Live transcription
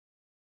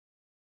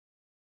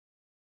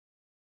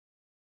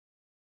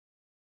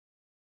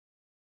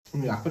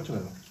তুমি রাগ করছো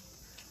কেন?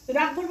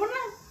 রাগ করবো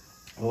না।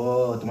 ও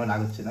তোমার রাগ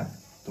হচ্ছে না,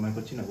 তোমায়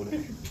করছি না বলে।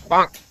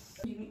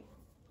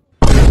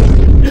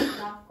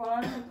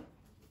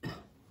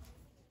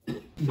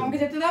 আমাকে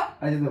যেতে দাও।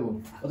 আরে দেবো,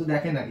 ও তো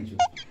দেখে না কিছু।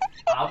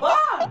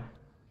 আবার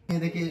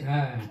দেখে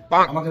হ্যাঁ,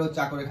 আমাকে রোজ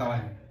চা করে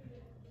খাওয়ায়।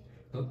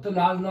 তোর তো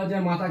লাল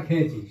লজ্জায় মাথা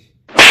খেয়েছিস।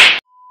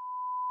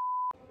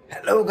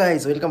 Hello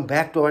guys, welcome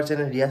back to our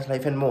channel Riaz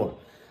life and more.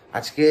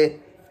 আজকে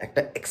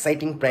একটা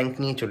এক্সাইটিং প্র্যাঙ্ক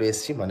নিয়ে চলে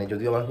এসেছি। মানে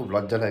যদিও আমার খুব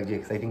লজ্জা লাগছে,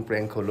 এক্সাইটিং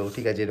প্র্যাঙ্ক হলো,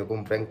 ঠিক আছে, এরকম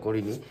প্র্যাঙ্ক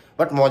করিনি,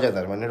 বাট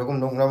মজাদার। মানে এরকম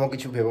নোংরামো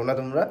কিছু ভেবো না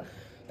তোমরা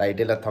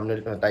টাইটেল আর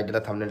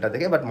থাম্বনেলটা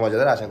দেখে, বাট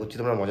মজাদার। আশা করছি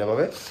তোমরা মজা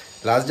পাবে।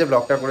 লাস্ট যে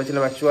ব্লগটা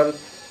করেছিলাম অ্যাকচুয়াল,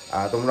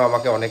 তোমরা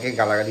আমাকে অনেকে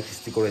গালাগালি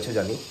খিস্তি করেছো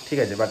জানি, ঠিক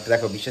আছে, বাট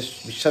দেখো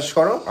বিশ্বাস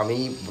করো, আমি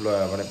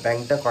মানে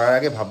প্র্যাঙ্কটা করার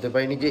আগে ভাবতে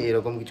পারিনি যে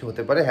এরকম কিছু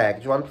হতে পারে। হ্যাঁ,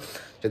 অ্যাকচুয়াল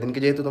সেদিনকে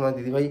যেহেতু তোমার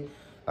দিদিভাই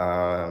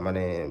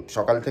মানে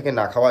সকাল থেকে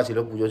না খাওয়া ছিল,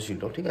 পুজো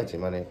ছিল, ঠিক আছে,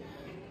 মানে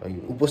ওই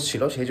উপোস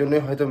ছিল, সেই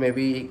জন্যই হয়তো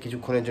মেবি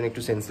কিছুক্ষণের জন্য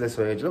একটু সেন্সলেস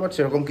হয়ে গেছিলো, বাট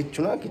সেরকম কিচ্ছু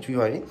না, কিছুই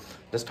হয়নি,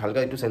 জাস্ট হালকা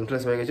একটু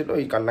সেন্সলেস হয়ে গেছিলো।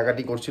 ওই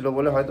কান্নাকাটি করছিল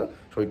বলে হয়তো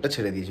শরীরটা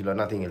ছেড়ে দিয়েছিল,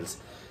 নাথিং এলস।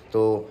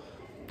 তো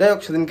যাই হোক,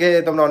 সেদিনকে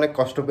তোমরা অনেক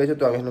কষ্ট পেয়েছো,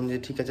 তো আমি ভাবলাম যে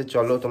ঠিক আছে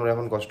চলো, তোমরা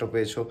এখন কষ্ট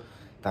পেয়েছো,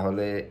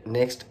 তাহলে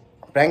নেক্সট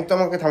প্র্যাঙ্ক তো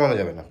আমাকে থামানো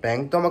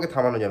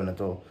যাবে না,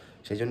 তো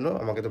সেই জন্য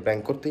আমাকে তো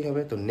প্র্যাঙ্ক করতেই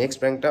হবে। তো নেক্সট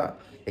প্র্যাঙ্কটা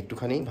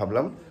একটুখানি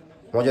ভাবলাম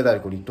মজাদার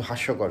করি, একটু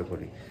হাস্যকর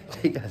করি,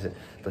 ঠিক আছে।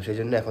 তো সেই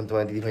জন্য এখন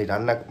তোমার দিদিভাই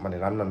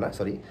রান্না না,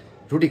 সরি,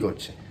 রুটি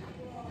করছে,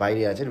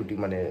 বাইরে আছে রুটি,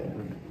 মানে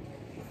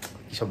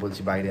কী সব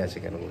বলছি, বাইরে আছে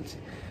কেন বলছি,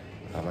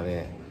 মানে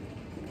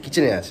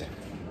কিচেনে আছে,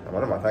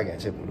 আমার মাথা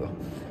গেছে পুরো,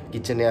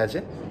 কিচেনে আছে।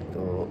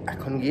 তো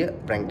এখন গিয়ে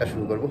প্র্যাঙ্কটা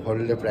শুরু করবো,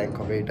 হলিডে প্র্যাঙ্ক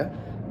হবে এটা।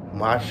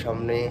 মার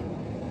সামনে,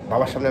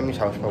 বাবার সামনে আমি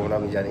সাহস পাবো না,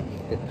 আমি জানি,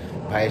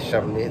 ভাইয়ের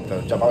সামনে তো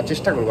বাবার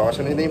চেষ্টা করবো, বাবার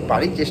সামনে যদি আমি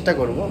পারি চেষ্টা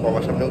করবো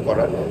বাবার সামনেও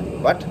করার,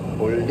 বাট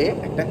হলিডে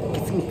একটা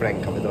কিসিং প্র্যাঙ্ক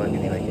হবে তোমার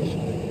দিদিভাইয়ের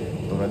সাথে।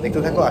 তোমরা দেখতে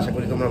থাকো, আশা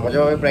করি তোমরা মজা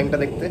পাবে প্র্যাঙ্কটা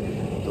দেখতে।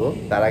 তো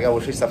তার আগে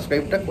অবশ্যই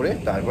সাবস্ক্রাইবটা করে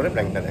তারপরে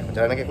প্র্যাঙ্কটা দেখো,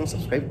 যারা নাকি এখন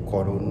সাবস্ক্রাইব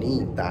করোনি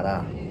তারা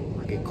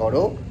আগে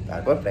করো,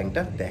 তারপর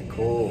প্র্যাঙ্কটা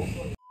দেখো।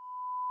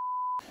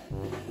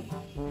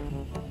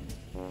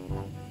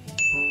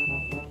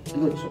 কি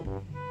করছো?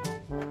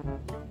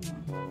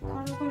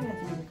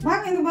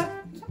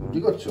 কি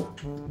করছো?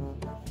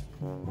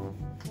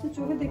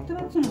 চোখে দেখতে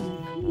পাচ্ছ না?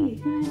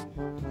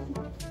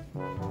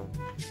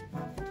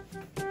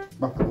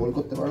 বাহ, গোল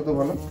করতে পারো তো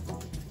ভালো।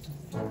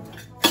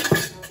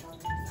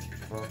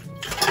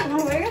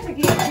 তোমার হয়ে গেছে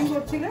কি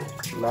করছিলে?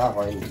 না,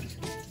 হয়নি।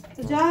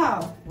 তো যাও,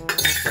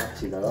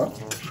 যাচ্ছি, দাঁড়াও,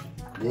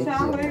 চা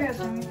হয়ে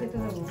গেছে, আমি খেতে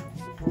দেবো।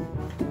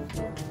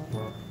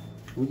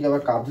 তুমি কি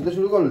আবার কাপ ধুতে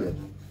শুরু করলে?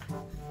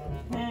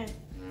 হ্যাঁ।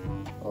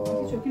 ও,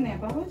 চোখে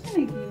নেপা হয়েছে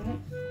নাকি?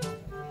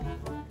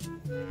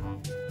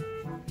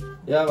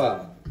 বাবা,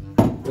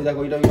 ওই দেখো,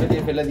 ওইটা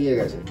দিয়ে ফেলে দিয়ে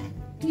গেছে।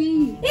 কি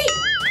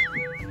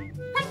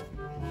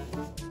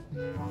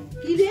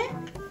কি রে?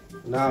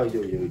 না, ওই যে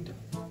ওইটা।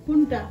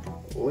 কোনটা?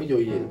 ওই যে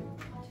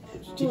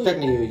ঠিকঠাক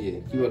নেই, ওই যে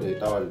কি বলে,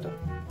 টাওয়ালটা।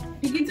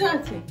 ঠিকই তো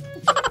আছে।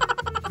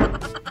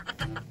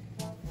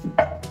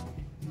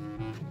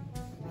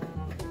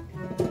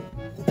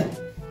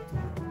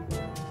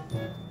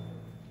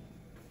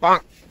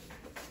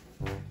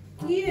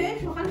 কি রে,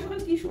 সকাল সকাল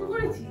কি শুরু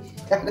করেছিস?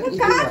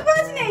 কাজ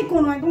বাজ নেই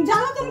কোনো, একদম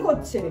জ্বালাতন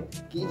করছে।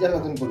 কি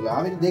জ্বালাতন করলো?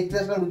 আমি তো দেখতে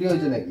আসলাম রুটি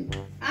হয়েছে নাকি।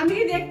 আমি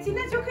কি দেখছি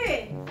না চোখে?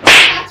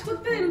 কাজ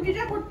করতে দে,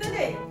 রুটিটা করতে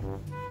দে।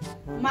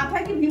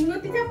 মাথায় কি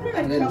ভিমনতি চাপলো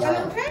নাকি সকালে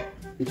উঠে?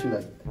 কিছু না,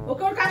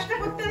 ওকে ওর কাজটা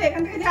করতে দে,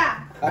 এখান থেকে যা।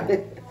 আরে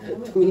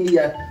তুমি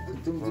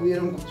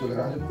এরকম করছো কেন?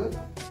 আসলে তো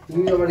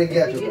তুমি আবার রেগে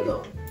আছো কেন?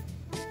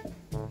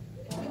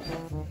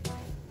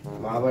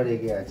 মা আবার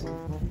রেগে আছে।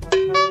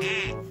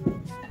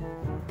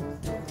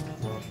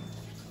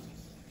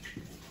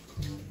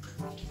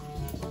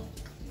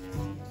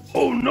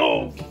 Oh no!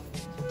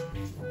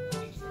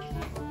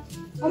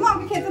 ওমা,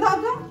 ওকে খেতে দাও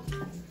তো।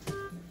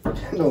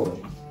 কেন?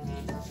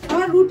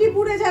 আমার রুটি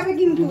পুড়ে যাবে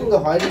কিন্তু। রুটি তো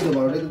হয়নি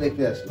তোমার, ওটাই তো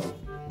দেখতে আসলাম।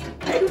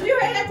 রুটি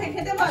হয়ে গেছে,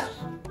 খেতে বস।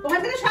 ওখান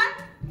থেকে সর,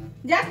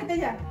 যা খেতে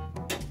যা।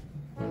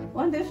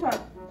 ওখান থেকে সর,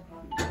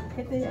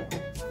 খেতে যা।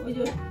 ওই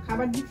যে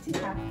খাবার দিচ্ছি,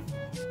 খা।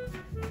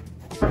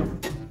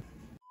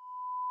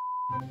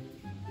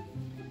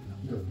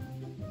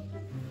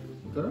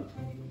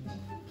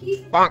 কি?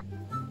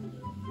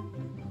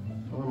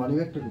 আমার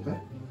মানিব্যাগটা কোথায়?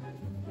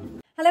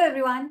 হ্যালো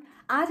এভরিওয়ান,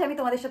 আজ আমি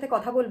তোমাদের সাথে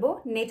কথা বলবো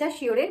নেচার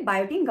শিওরের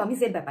বায়োটিন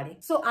গামিজের ব্যাপারে।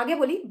 সো আগে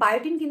বলি,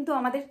 বায়োটিন কিন্তু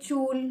আমাদের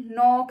চুল,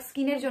 নখ,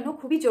 স্কিনের জন্য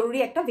খুবই জরুরি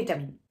একটা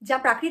ভিটামিন, যা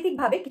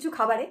প্রাকৃতিকভাবে কিছু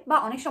খাবারে বা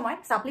অনেক সময়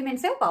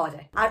সাপ্লিমেন্টসেও পাওয়া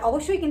যায়। আর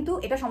অবশ্যই কিন্তু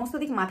এটা সমস্ত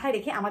দিক মাথায়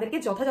রেখে আমাদেরকে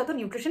যথাযথ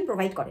নিউট্রিশন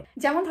প্রোভাইড করে।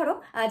 যেমন ধরো,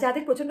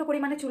 যাদের প্রচন্ড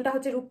পরিমাণে চুলটা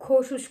হচ্ছে রুক্ষ,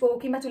 শুষ্ক,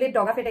 কিংবা চুলের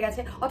ডগা ফেটে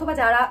গেছে, অথবা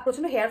যারা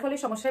প্রচন্ড হেয়ার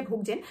ফলের সমস্যায়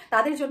ভুগছেন,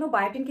 তাদের জন্য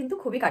বায়োটিন কিন্তু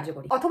খুবই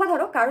কার্যকরী। অথবা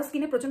ধরো কারো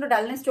স্কিনে প্রচন্ড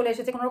ডালনেস চলে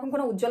এসেছে, কোনো রকম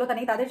কোনো উজ্জ্বলতা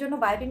নেই, তাদের জন্য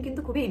বায়োটিন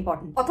কিন্তু খুবই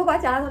ইম্পর্টেন্ট। অথবা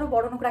যারা ধরো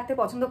বড় নখ রাখতে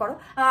পছন্দ করো,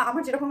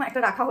 আমার যেরকম একটা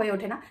রাখা হয়ে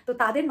ওঠে না, তো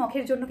তাদের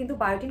নখের জন্য কিন্তু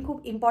বায়োটিন খুব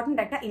ইম্পর্টেন্ট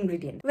একটা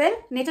ইনগ্রিডিয়েন্ট। ওয়েল,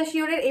 নেচার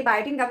শিওরের এই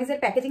বায়োটিন গামিজের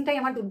প্যাকেজিংটাই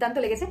আমার দুর্দান্ত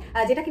লেগেছে,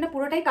 যেটা কিনা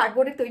পুরোটাই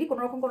কার্ডবোর্ডের তৈরি,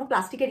 কোনো রকম কোনো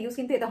প্লাস্টিকের ইউজ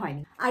কিন্তু এটা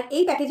হয়নি। আর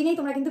এই প্যাকেজিংয়েই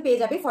তোমরা কিন্তু পেয়ে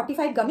যাবে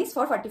 45 গামিজ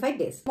ফর 45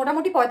 ডেজ।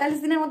 মোটামুটি 45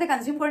 দিনের মধ্যে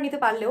কনজিউম করে নিতে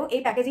পারলেও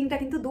এই প্যাকেজিংটা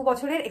কিন্তু 2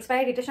 বছরের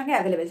এক্সপায়ারি ডেটের সঙ্গে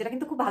অ্যাভেলেবেল, যেটা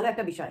কিন্তু খুব ভালো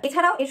একটা বিষয়।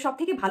 এছাড়াও এর সব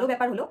থেকে ভালো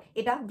ব্যাপার হলো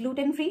এটা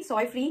গ্লুটেন ফ্রি,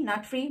 সয় free,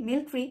 nut free,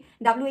 milk free,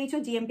 WHO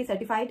GMP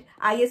certified,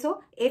 ISO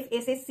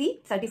FSSC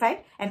certified,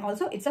 and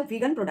also it's a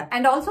vegan product,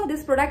 and also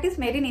this product is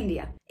made in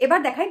India. এবার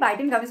দেখাই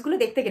বায়োটিন গামিজগুলো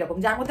দেখতে কিরকম,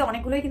 যার মধ্যে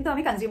অনেকগুলোই কিন্তু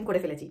আমি কনজিউম করে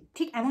ফেলেছি।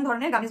 ঠিক এমন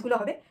ধরনের গামিজগুলো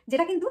হবে,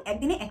 যেটা কিন্তু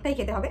একদিনে একটাই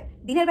খেতে হবে।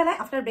 দিনের বেলায়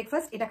আফটার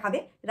ব্রেকফাস্ট এটা খাবে,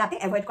 রাতে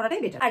অ্যাভয়েড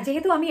করাটাই বেটার। আর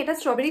যেহেতু আমি এটা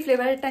স্ট্রবেরি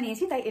ফ্লেভারটা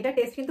নিয়েছি, তাই এটা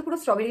টেস্ট কিন্তু পুরো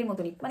স্ট্রবেরির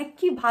মতনই, মানে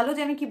কি ভালো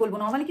যে আমি কি বলবো।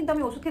 নর্মালি কিন্তু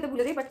আমি ওষুধ খেতে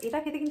ভুলে যাই, বাট এটা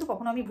খেতে কিন্তু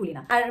কখনো আমি ভুলি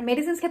না। আর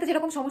মেডিসিনস খেতে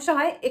যেরকম সমস্যা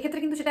হয়, এক্ষেত্রে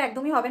কিন্তু সেটা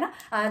একদমই হবে না।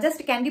 জাস্ট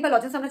ক্যান্ডি বা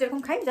লজেন্স আমরা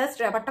যেরকম খাই, জাস্ট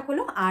র্যাপারটা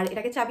খোলো আর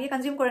এটাকে চাবিয়ে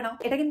কনজিউম করে নাও।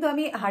 এটা কিন্তু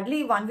আমি হার্ডলি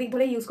 1 উইক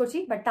ধরে ইউজ করছি,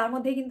 বাট তার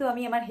মধ্যে কিন্তু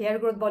আমি আমার হেয়ার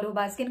গ্রোথ বলো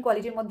বা স্কিন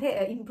কোয়ালিটির মধ্যে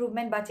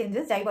ইমপ্রুভমেন্ট বা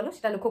চেঞ্জেস যাই বলো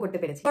সেটা লক্ষ্য করতে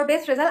পেরেছি। ফর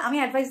বেস্ট রেজাল্ট আমি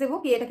অ্যাডভাইস দেবো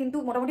কি এটা কিন্তু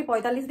মোটামুটি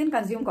 45 দিন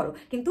কনজিউম করো,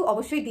 কিন্তু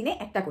অবশ্যই দিনে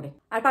একটা করে।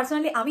 আর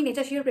পার্সোনালি আমি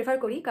নেচার শিওর প্রেফার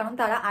করি, কারণ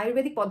তারা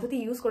আয়ুর্বেদিক পদ্ধতি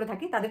ইউজ করে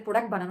থাকে তাদের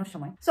প্রোডাক্ট বানানোর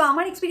সময়। সো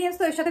আমার এক্সপিরিয়েন্স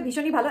তো এর সাথে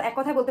ভীষণই ভালো। এক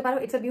কথায় বলতে পারো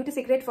it's a beauty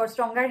secret for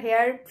stronger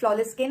hair,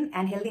 flawless skin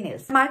and healthy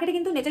nails. মার্কেটে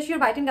কিন্তু নেচার শিওর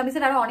বায়োটিন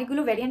গামিজের আরো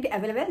অনেকগুলো ভ্যারিয়েন্ট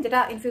অ্যাভেলেবেল, যেটা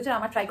ইন ফিউচার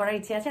আমার ট্রাই করার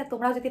ইচ্ছে আছে। আর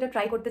তোমরাও যদি এটা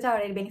ট্রাই করতে চাও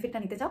আর এর বেনিফিটটা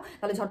নিতে চাও,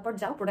 তাহলে ঝটপট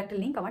যাও, প্রোডাক্টের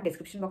লিংক আমার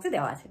ডেসক্রিপশন বক্সে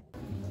দেওয়া আছে।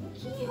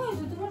 কি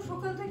হয়েছে তোমার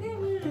সকাল থেকে?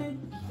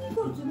 কি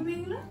করছো তুমি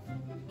এগুলো?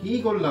 কি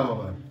করলাম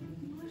আবার?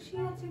 বসে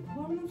আছে,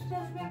 ঘর মুছতে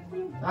আসবে এখন।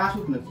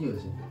 আসুক না, কি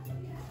হয়েছে?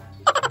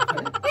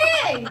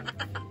 এই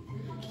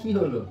কি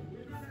হলো?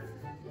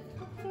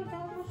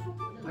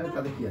 আরে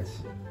তাতে কি আছে?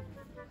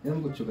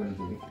 এরকম করছো কেন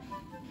তুমি?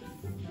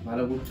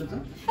 ভালো করছো তো?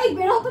 এই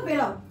বেরো তো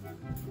বেরো।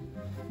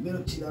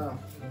 বেরোচ্ছি না।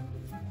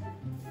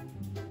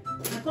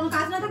 কোনো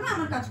কাজ না থাকলে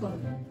আমার কাজ করো।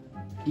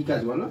 কি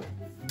কাজ বলো?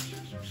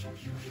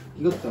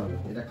 কি করতে হবে?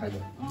 এটা খাইবে।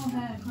 ও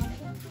হ্যাঁ,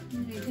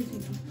 রেখেছি।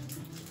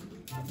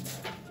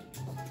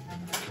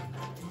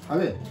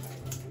 খাবে?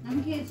 আমি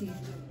খেয়েছি।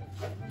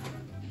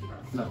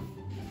 না।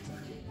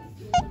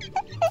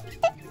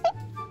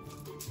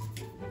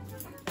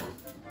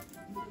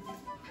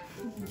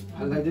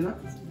 ভালো লাগছে না?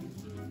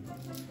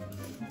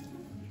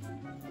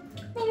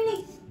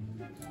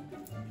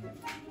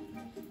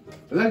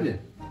 লাগছে?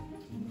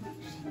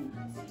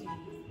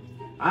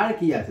 আর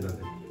কি আছে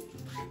তাদের?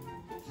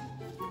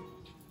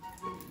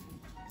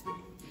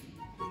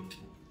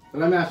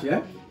 তাহলে আমি আসি।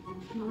 হ্যাঁ,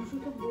 মানুষ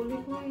তো বলে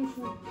কই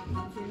সব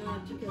না,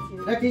 ঠিক আছে।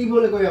 কি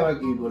বলে কই আবার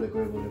কি বলে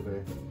করে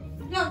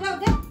যাও যাও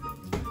যাও,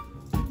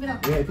 বেরো।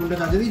 এই ফোনটা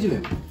কাজে দিয়েছিলে?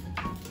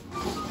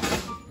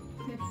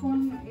 ফোন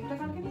এটা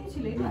কালকে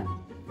নিয়েছিলে?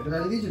 এটা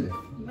কাজে দিয়েছিলে?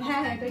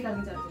 হ্যাঁ হ্যাঁ, এটাই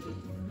কালকে চার্জে দিই।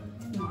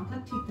 মাথা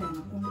ঠিক থাকে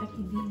না, কোনটা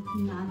কি দিই কি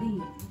না দিই।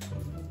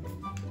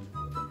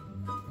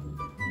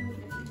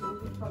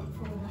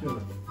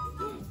 চলো।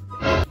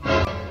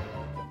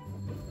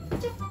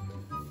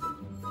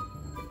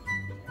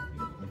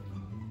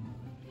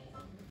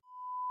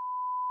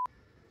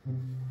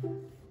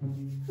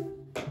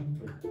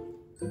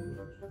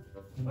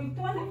 ওই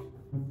তো মানে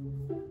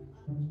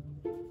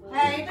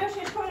হ্যাঁ, এটা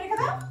শেষ করে রেখে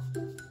দাও।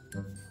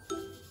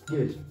 কি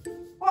হয়েছে?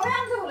 কবে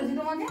আনতে বলেছি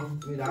তোমাকে?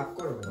 তুমি রাগ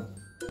করো কেন?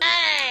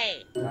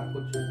 রাগ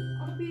করছো?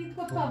 অত পিরিত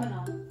করতে হবে না।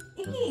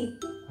 এ কি?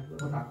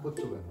 রাগ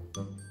করছো কেন?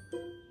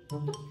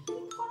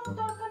 কোনো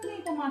দরকার নেই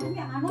তোমার, তুমি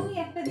আনোনি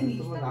একটা জিনিস।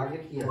 তোমার রাগে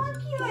কি আছে? তোমার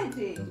কি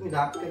হয়েছে? তুমি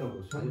রাগ কেন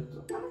করছো? আমি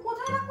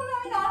কোথায় রাগ করলাম?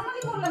 আমি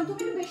নরমালি করলাম,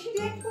 তুমি একটু বেশি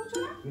রিঅ্যাক্ট করছো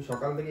না? তুমি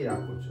সকাল থেকেই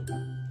রাগ করছো।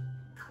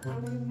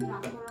 তুমি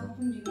রাগ করার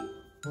মতন জিনিস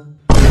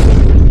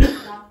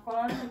রাগ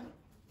করার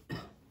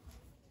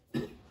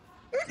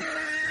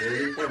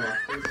বউটা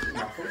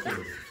মাফ করছো?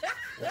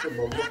 এত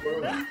বকবক করো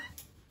না।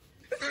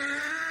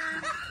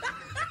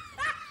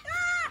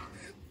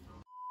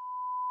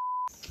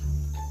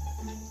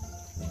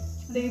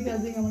 দেখি পেঁয়াজ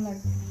দিয়ে কেমন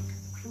লাগে।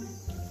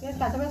 পেঁয়াজ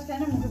কাঁচা পেঁয়াজ খাই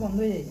না, মুখে বন্ধ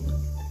হয়ে যায়।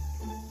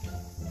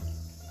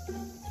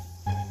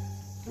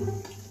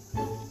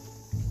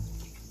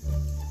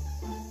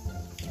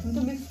 আমি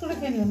তো মিক্স করে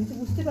খেয়ে নিলাম, আমি তো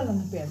বুঝতে পারলাম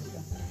না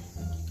পেঁয়াজটা।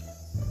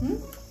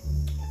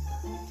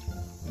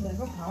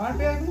 দেখো খাওয়ার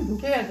পেঁয়াজ কিন্তু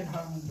ঢুকে গেছে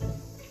খাওয়ার মধ্যে।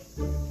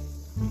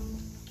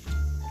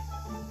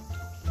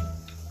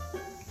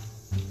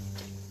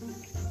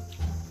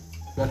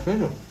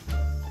 খেয়েছো?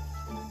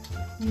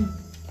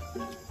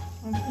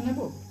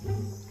 নেবো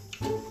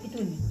একটু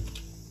নি।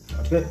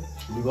 আজকে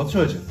বিভৎস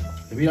হয়েছে,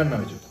 হেভি রান্না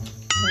হয়েছে,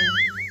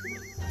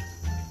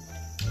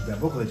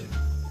 ব্যাপক হয়েছে।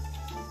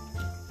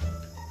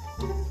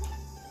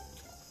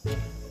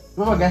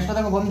 বাবা গ্যাসটা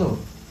দেখো বন্ধ।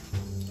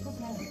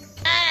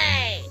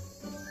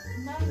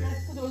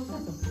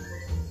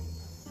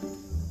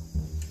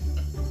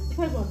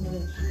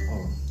 ও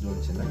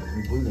জ্বলছে না,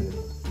 তুমি ভুল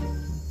দেখেছো।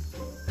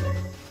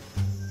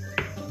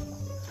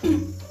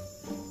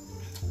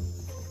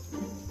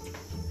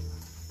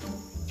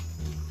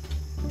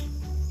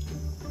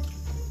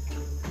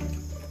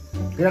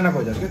 কে রান্না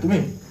করেছো আজকে? তুমি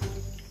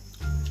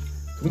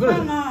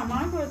করেছো? না, মা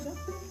করেছে।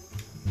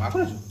 মা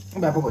করেছো?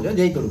 ব্যাপক হয়েছে,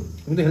 যেই করুক,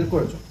 তুমি তো হেল্প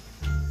করেছো।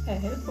 হ্যাঁ,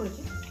 হেল্প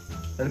করেছি।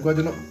 হেল্প করার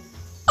জন্য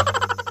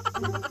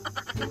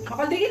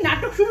সকাল থেকে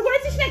নাটক শুরু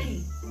করেছিস নাকি?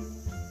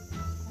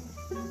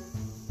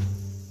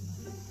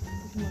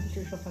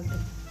 সকাল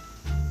থেকে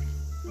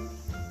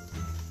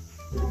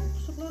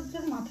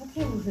লজ্জার মাথা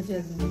খেয়ে বসেছে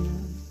একদম।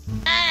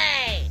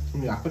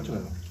 তুমি রাগ করছো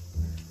কেন?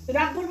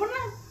 রাগ করবো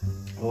না।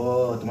 ও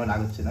তোমার রাগ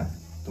হচ্ছে না?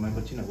 তোমায়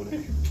করছি না বলে।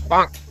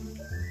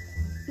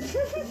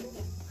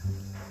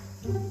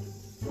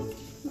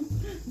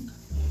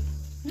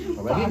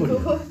 সবাইকে বলি।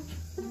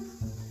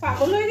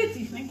 পাগল হয়ে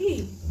গেছিস নাকি?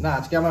 না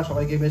আজকে আমার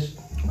সবাইকে বেশ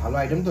ভালো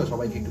আইটেম তো,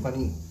 সবাইকে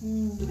একটুখানি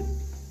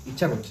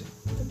ইচ্ছা করছে।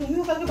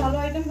 তুমিও কালকে ভালো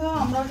আইটেম খাও,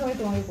 আমরাও সবাই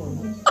তোমাকে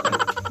করবো।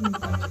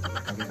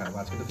 কালকে খাবো,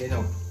 আজকে তো খেয়ে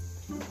যাও।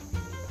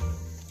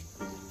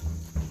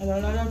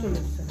 লালাও চলে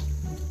এসছে।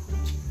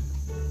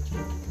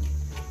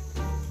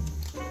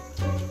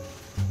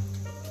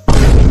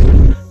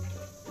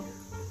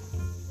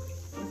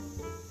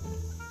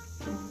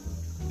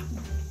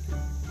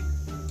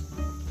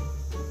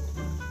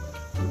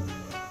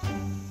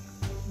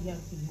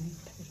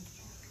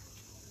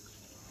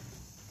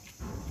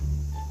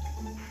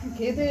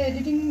 খেতে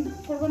এডিটিং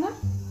করবো না?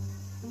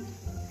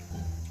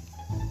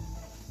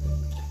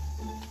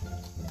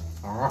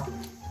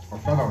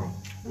 অসাধারণ,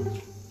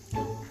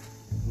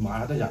 মার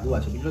হাতে জাদু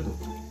আছে বুঝলো তো।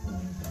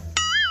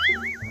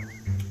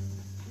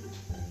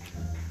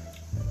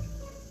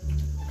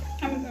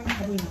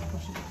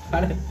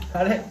 আরে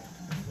আরে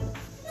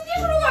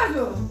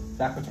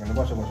রাগ করছো কেন?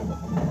 বসো বসো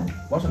বসো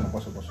বসো না,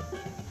 বসো বসো।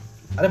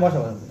 আরে বসো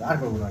বসো, আর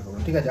করবো না, আর করবো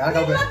না, ঠিক আছে। আর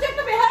কাউকে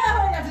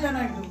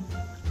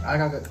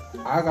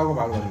আর কাউকে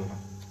ভালোবাসবো না,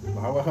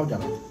 ভালোবাসাও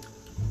জানো।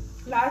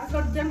 লাস্ট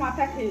লজ্জার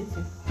মাথা খেয়েছে।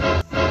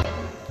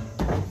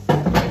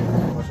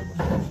 বসো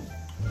বসো বসো।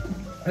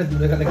 আরে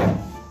দূরে গেলে কেন?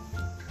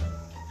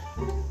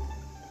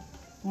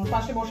 আমার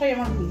পাশে বসাই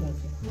আমার ভুল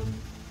আছে।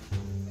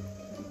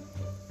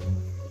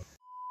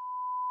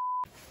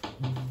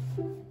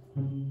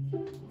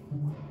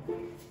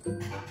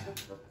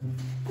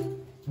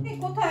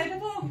 কোথায়? এটা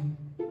তো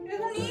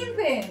নীল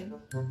পেন।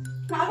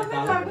 কালো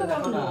পেন লাগবে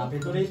না,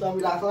 ভেতরেই তো আমি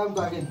রাখলাম তো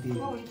আগের দিন।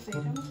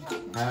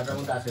 হ্যাঁ ওটার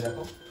মধ্যে আছে,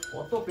 দেখো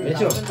কত পেন।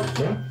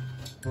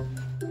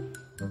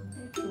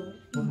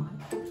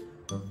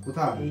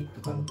 কোথায়? এই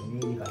দোকান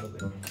এই কালো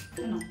পেন।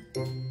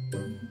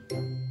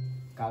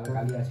 কালো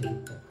কালি আছে।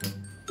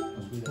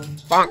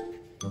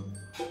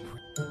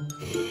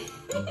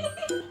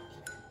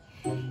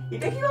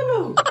 এটা কি হলো?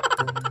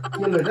 কি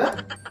হলো এটা?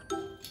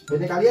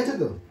 পেনে কালি আছে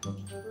তো?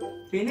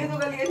 পেনে তো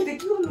কালি আছে,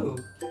 কি হলো?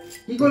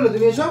 কি করলে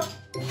তুমি এসব?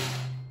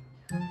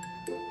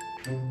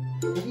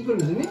 কি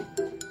করলে তুমি?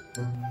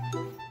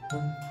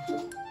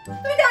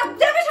 তুমি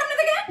যাবে সামনে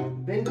থেকে।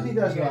 পেন তো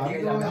দিতে আসলো।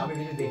 আমি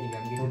কিছু দেখিনি,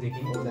 আমি কিছু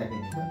দেখিনি। ও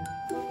দেখেনি।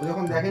 ও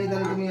যখন দেখেনি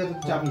তাহলে তুমি এত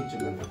চাপ নিচ্ছ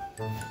কেন?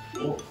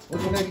 ও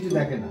সেখানে কিছু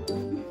দেখে না,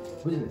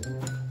 বুঝলে?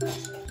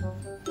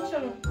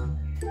 চলো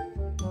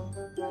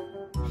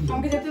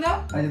আমাকে যেতে দাও।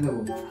 আচ্ছা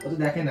দেবো, ও তো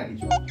দেখে না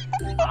কিছু।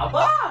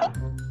 বাবা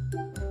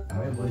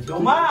আমি বলছি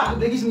মা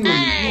দেখিস নি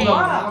বলি, তুই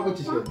মা! বাবা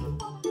করছিস কেন?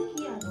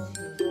 কি আছে?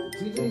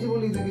 তুই তো নিজে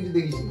বললি তুই কিছু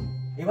দেখিস নি।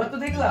 এবার তো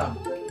দেখলাম।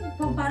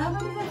 তো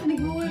বাড়াবাড়ি যাচ্ছে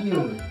নাকি? ও কি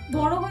হলো?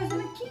 বড় হয়েছে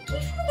না? কি কি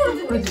শুরু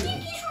করেছে?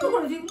 কি শুরু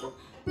করেছে এগুলো?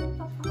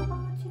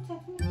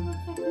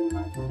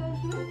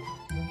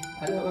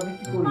 আরে বাবা আমি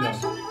কি করলাম?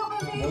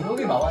 বলবো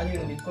কি বাবা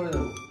নিয়ে ঠিক করে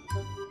দেবো।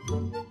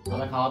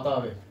 আমার খাওয়াতে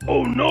হবে।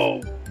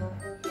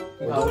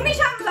 তুমি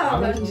সামলাও।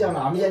 আমি কি জানো?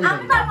 আমি জানি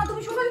আমি না। পারবো,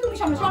 তুমি সবাই তুমি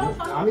সামলাও।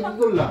 আমি কি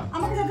করলাম?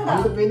 আমাকে যেতে আমি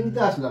দাও। তো পেন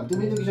নিতে আসলাম,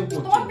 তুমি তো কিসব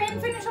করছো? তোমার পেন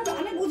ফেন সব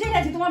আমি বুঝে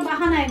গেছি, তোমার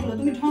বাহানা এগুলো।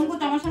 তুমি ঢং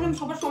করছো আমার সামনে,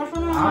 সবার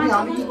সামনে।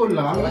 আমি কি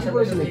করলাম? আমি কিছু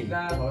করেছি নাকি? ঠিক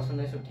না,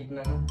 পড়াশোনা এসব ঠিক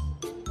না।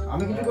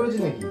 আমি কিছু করেছি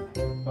নাকি?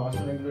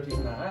 পড়াশোনা এগুলো ঠিক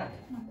না, হ্যাঁ?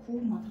 না, খুব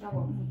মাথাটা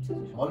গরম হচ্ছে।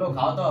 বলো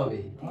খাওয়াতে হবে।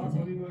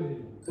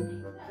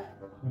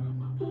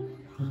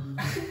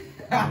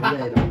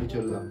 আমি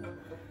চললাম।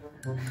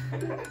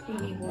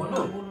 বলো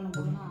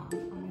না।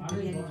 আমি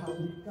বিরিয়ানি খাবো।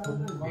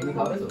 বিরিয়ানি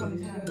খাবে তো?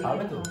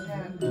 খাবে তো?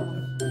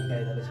 ঠিক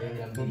আছে তাহলে ছেড়ে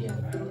দিলাম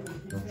বিরিয়ানি।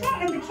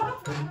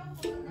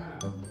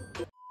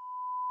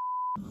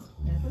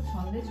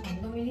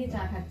 ছন্দ মিলিয়ে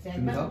চা খাচ্ছে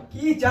তুমি খাও।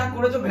 কি চা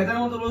করেছো ভেদার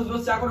মতো রোজ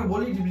রোজ চা করে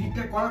বলি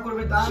ঠিকঠাক করা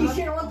করবে তা না।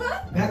 শিশের মতো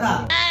ভেদা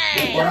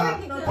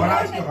করা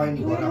আজকে হয়নি,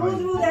 করা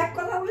হয়নি। রোজ এক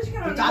কথা বলিস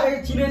কেন? চা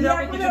চিনে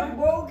যাবে কিছু না।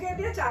 বউকে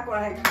দিয়ে চা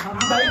করায় খাওয়া।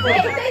 তাই বলো।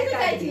 এটাই তো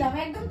চাইছিলাম,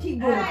 একদম ঠিক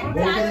বলেছো।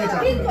 বউকে দিয়ে চা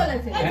ঠিক করায়।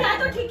 বলেছে। চা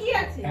তো ঠিকই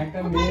আছে। একটা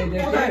মেয়ে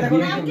দেখে কোথায় দেখো?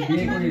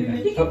 বিয়ে করে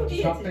দেয়।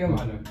 সব থেকে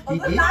ভালো। কি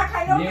কি? না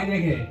খাইও। মেয়ে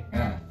দেখে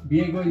হ্যাঁ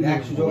বিয়ে করে দেখ,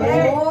 দেয়। সুযোগ আছে।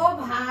 ও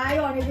ভাই,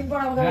 অনেকদিন পর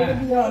আমাদের হ্যাঁ।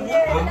 বিয়ে হলো।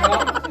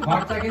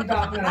 খরচা কিন্তু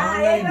আপনার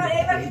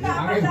এবার কিন্তু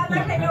আমরা চা না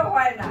খেলেও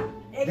হয় না।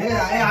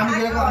 দেখে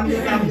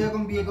আমি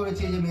যেরকম বিয়ে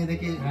করেছি এই যে মেয়ে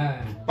দেখে হ্যাঁ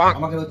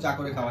আমাকে রোজ চা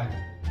করে খাওয়ায়।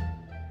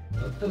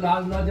 তোর তো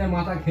লাল লজ্জায়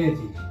মাথা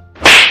খেয়েছিস।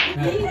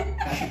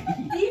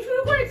 কি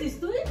শুরু করেছিস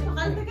তুই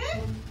সকাল থেকে?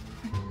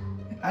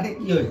 আরে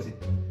কি হয়েছে?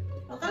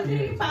 সকাল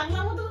থেকে কি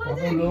পাগলা মতো কত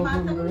করেছিস? লোক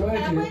মাথা রয়েছে।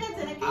 খারাপ হয়ে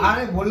গেছে নাকি?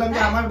 আরে বললাম যে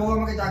আমার বউ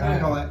আমাকে চা করে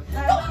খাওয়ায়।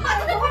 তোমার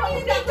মাথাটা ফাটিয়ে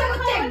দিতে ইচ্ছা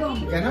করছে একদম।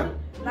 কেন?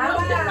 না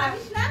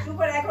পারিস না?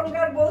 সুপার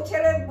এখনকার বউ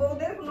ছেলে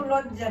বউদের কোনো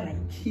লজ্জা নেই।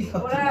 কি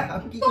হচ্ছে?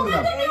 আমি কি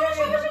করলাম?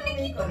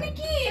 তুমি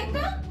কি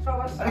একটা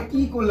সবার আরে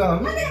কি করলাম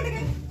আমি?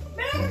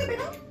 বেরো থেকে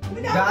বেরো।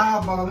 যা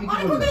বাবা আমি কি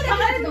করলাম?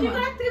 সকালে তুমি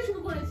রাত থেকে শুরু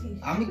করেছিস।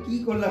 আমি কি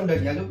করলাম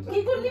ডাকি আজব তো।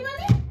 কি করলি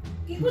মানে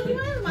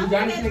তুই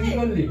জানিস না কি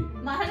করলি?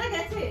 মাথাটা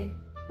গেছে।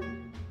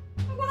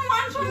 কোনো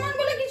মান সম্মান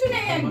বলে কিছু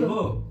নেই একদম।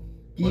 বলবো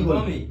কি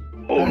বলবো আমি?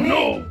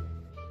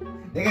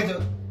 দেখেছো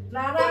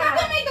না না তোমার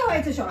জন্যই তো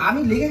হয়েছে সব।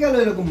 আমি লেগে গেল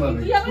এরকম ভাবে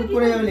তুই আবার চুপ কি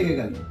করে করলি? যাবে লেগে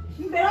গেল।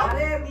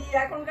 আরে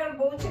এখনকার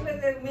বউ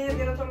ছেলেদের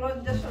মেয়েদের তো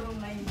লজ্জা শরম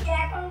নাই।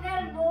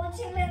 এখনকার বউ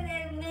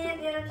ছেলেদের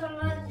মেয়েদের তো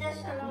লজ্জা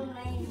শরম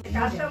নাই।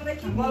 কার সামনে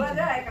কি বলা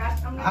যায়, কার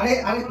সামনে আরে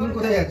আরে তুমি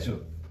কোথায় যাচ্ছ?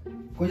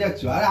 কই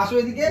যাচ্ছ? আরে আসো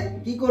এদিকে।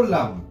 কি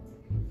করলাম?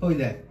 ওই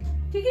দেখ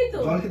ঠিকই তো।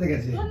 জল খেতে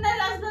গেছে। তোর নাই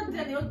লাজ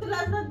লজ্জা নেই, ওর তো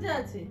লাজ লজ্জা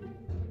আছে।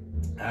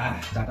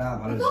 চাটা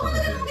ভালো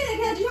তোমাদের তোমাকে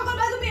দেখে আছি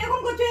সকালবেলা তুমি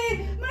এরকম করছো,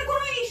 মানে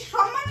কোনো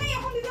সম্মান নেই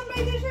এখন দিতাম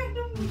বাড়িতে এসে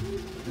একদম।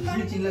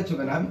 তুমি চিল্লাচ্ছ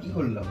কেন? আমি কি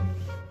করলাম?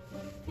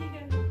 ঠিক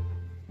আছে।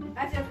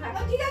 আচ্ছা থাক।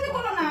 ঠিক আছে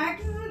বলো না,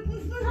 একটু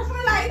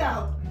সবসময় লাই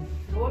দাও।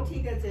 ও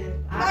ঠিক আছে।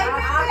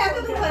 আর এত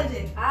দূর হয়েছে।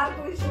 আর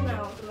তুই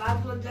শোনাও, লাজ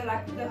লজ্জা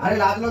রাখতে হবে। আরে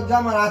লাজ লজ্জা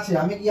আমার আছে।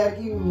 আমি কি আর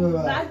কি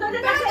লাজ লজ্জা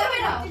রাখতে হবে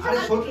না। আরে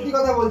সত্যি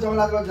কথা বলছি, আমার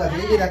লাজ লজ্জা আছে।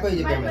 এই যে দেখো এই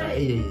যে ক্যামেরা,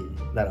 এই এই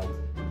দাঁড়াও।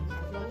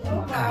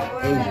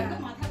 এই যে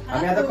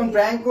আমি এতক্ষণ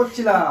প্র্যাঙ্ক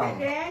করছিলাম।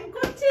 প্র্যাঙ্ক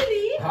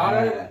করছিলি?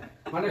 আরে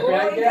মানে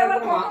প্যান্ট এর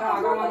মাথা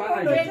আগা মাথা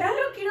নাই।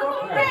 এগুলো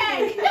কিরকম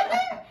প্র্যাঙ্ক?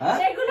 হ্যাঁ?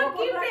 এগুলো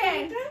কি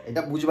প্র্যাঙ্ক?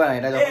 এটা বুঝবা না,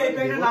 এটা এই যখন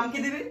প্যান্টের নাম কি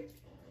দিবি?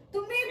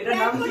 তুমি এটার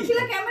প্র্যাঙ্ক নাম কি?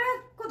 করছিলে, ক্যামেরা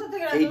কোথা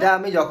থেকে রাখলে? এইটা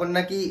আমি যখন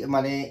নাকি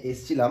মানে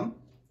এসছিলাম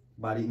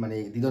বাড়ি, মানে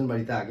দিদন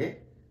বাড়িতে আগে,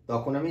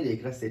 তখন আমি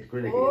এটা সেট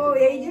করে রেখে ও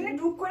গেছি। এই জন্য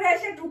টুক করে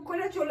এসে টুক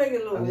করে চলে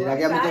গেল। এর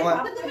আগে আমি তোমার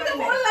তুমি তো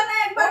বললা না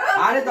একবার।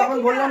 আরে তখন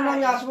বললাম না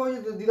আমি আসবো, ওই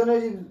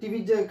দিদনের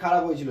টিভির যে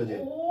খারাপ হয়েছিল যে,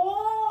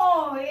 ও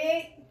এই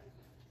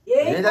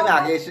এই যে আমি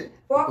আগে এসে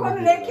কখন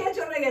রেখে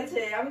চলে গেছে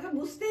আমি তো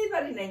বুঝতেই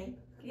পারি নাই।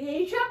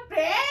 এইসব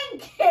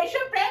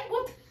প্র্যাঙ্ক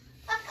করতে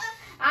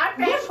আর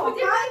প্র্যাঙ্ক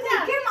খুঁজে পাই না।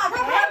 কে মাথা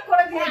খারাপ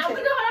করে দিয়েছে?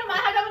 আমি তো আমার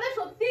মাথাটা বোধহয়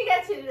সত্যিই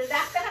গেছে,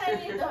 ডাক্তারখানায়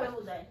নিয়ে যেতে হবে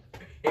বোধহয়।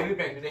 Heavy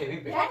pant, heavy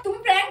pant. তুমি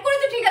প্র্যাঙ্ক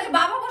করেছো ঠিক আছে,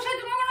 বাবা বসায়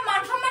তোমার কোনো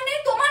মান সম্মান নেই,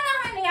 তোমার না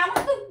হয় নেই, আমার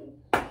তো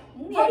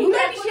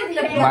ভুলে মিশিয়ে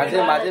দিলে। মাঝে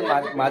মাঝে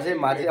মাঝে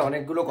মাঝে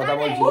অনেকগুলো কথা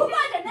বলছি। খুব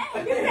মজা না,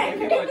 এই prank।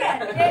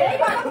 এই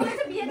বাবা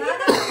বলেছে বিয়ে দিয়ে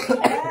দাও।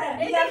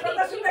 এই বিয়ার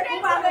কথা শুনে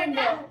খুব আনন্দ।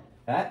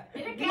 হ্যাঁ,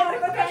 এটা বিয়ার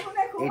কেমন কথা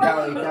শুনে খুব এটা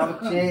আনন্দ। এটা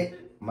হচ্ছে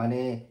মানে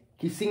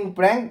kissing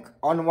prank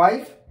on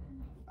wife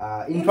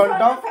in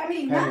front of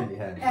family, family.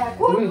 হ্যাঁ,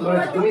 খুব তুমি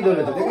ধরেছো,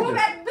 দেখেছো? খুব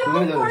একদম তুমি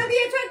করে ধরেছো।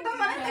 দিয়েছো একদম,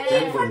 মানে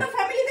এই ফটো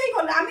ফ্যামিলিতেই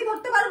করলে আমি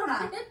ধরতে পারবো না।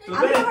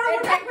 আমি আমার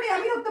ওপর ট্যাগ করি,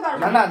 আমি ধরতে পারবো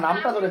না না। না,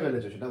 নামটা ধরে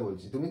ফেলেছো সেটা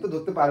বলছি। তুমি তো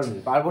ধরতে পারোনি,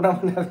 পারবো না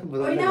মানে আমি ওই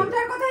ধরে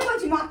নামটার কথাই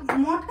বলছি।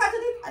 মটকা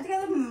যদি আজকে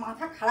একদম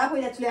মাথা খারাপ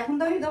হয়ে যাচ্ছিল, এখন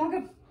তো আমি তোমাকে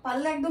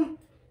পারলে একদম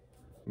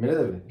মেরে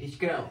দেবে।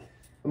 ডিসকে নাও।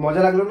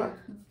 মজা লাগলো না?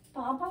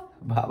 বাবা।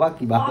 বাবা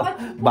কি বাবা, বাবা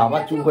বাবা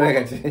চুপ হয়ে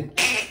গেছে।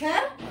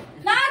 হ্যাঁ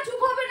না,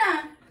 চুপ হবে না।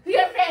 তুই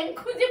আর প্র্যাঙ্ক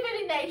খুঁজে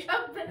পেলি নাই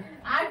সব।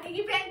 আর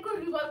কি প্র্যাঙ্ক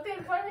করবি বলতে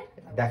এরপরে?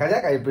 দেখা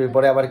যাক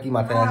এরপরে আবার কি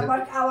মাথায় আছে।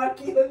 আবার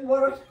কি ওই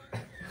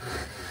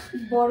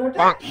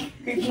বড়টা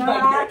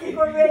না কি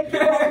করবে একটু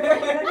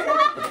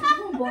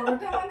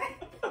বড়টা মানে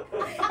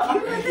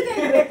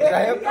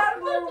যাই হোক,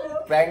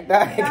 প্র্যাঙ্কটা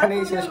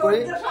এখানেই শেষ করি।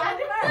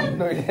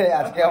 নইলে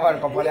আজকে আমার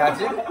কপালে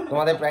আছে।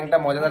 তোমাদের প্র্যাঙ্কটা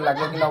মজাদার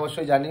লাগলো কিনা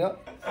অবশ্যই জানিও।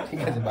 ঠিক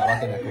আছে,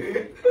 বাবাকে দেখো।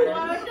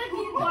 বড়টা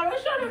কি বড়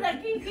সরো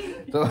নাকি?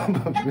 তো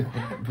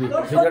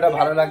ভিডিওটা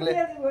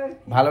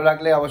ভালো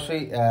লাগলে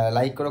অবশ্যই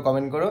লাইক করো,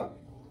 কমেন্ট করো।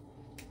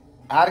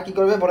 আর কি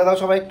করবে বলে দাও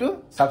সবাই, একটু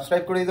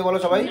সাবস্ক্রাইব করে দিতে বলো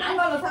সবাই।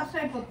 বলো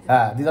সাবস্ক্রাইব করতে।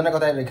 হ্যাঁ, দিদনের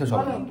কথাই রেখো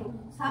সবাই।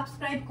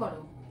 সাবস্ক্রাইব করো।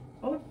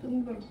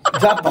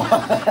 যা বাবা।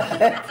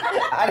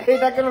 আরে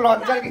এটা কেন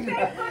লজ্জার কিছু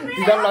না,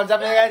 দিদন লজ্জা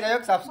পেয়ে গেছে। যাই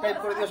হোক, সাবস্ক্রাইব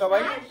করে দিও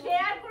সবাই।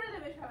 শেয়ার করে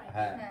দেবে সবাই।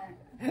 হ্যাঁ,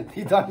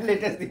 দিদন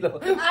লেটেস্ট দিল।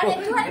 আর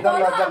একটুখানি দিদন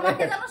বলো লজ্জা পেয়ে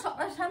আমাকে গেছে। যেন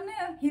সবার সামনে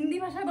হিন্দি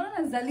ভাষায় বলো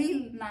না, জালিল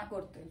না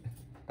করতে।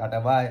 Tata,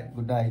 by,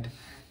 good night.